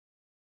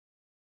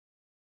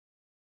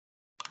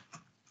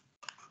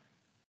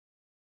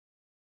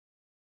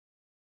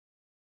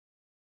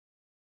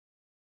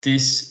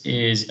This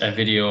is a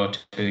video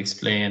to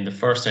explain the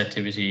first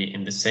activity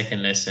in the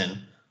second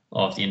lesson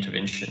of the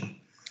intervention.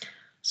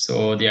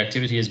 So the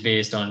activity is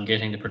based on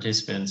getting the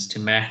participants to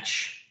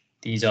match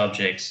these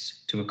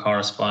objects to a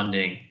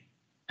corresponding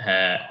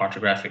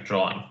orthographic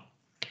drawing.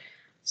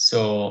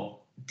 So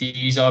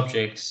these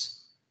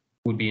objects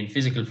would be in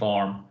physical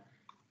form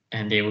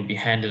and they would be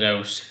handed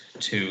out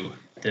to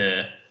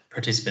the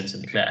participants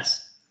in the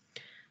class.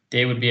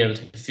 They would be able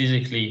to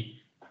physically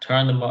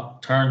turn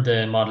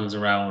the models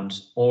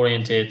around,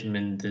 orientate them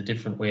in the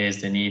different ways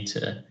they need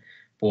to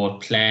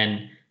both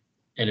plan,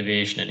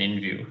 elevation and in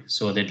view.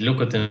 So they'd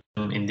look at them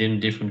in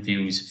different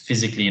views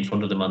physically in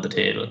front of them on the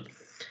table.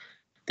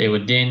 They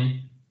would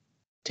then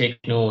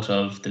take note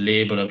of the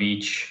label of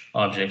each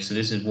object. So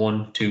this is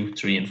 1, 2,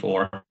 3, and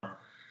 4.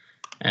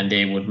 And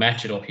they would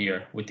match it up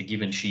here with the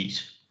given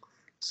sheet.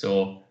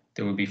 So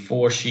there would be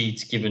 4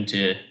 sheets given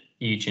to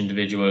each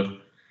individual,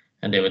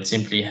 and they would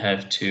simply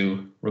have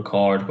to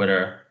record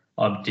whether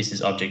this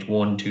is object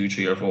 1, 2,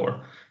 3, or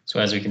 4. So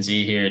as we can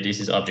see here,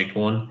 this is object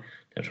 1.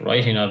 They have to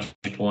write in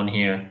object 1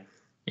 here,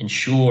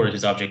 ensure it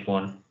is object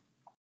 1,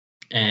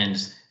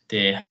 and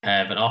they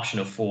have an option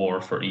of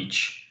 4 for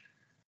each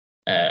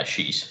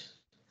sheet.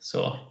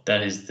 So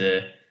that is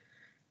the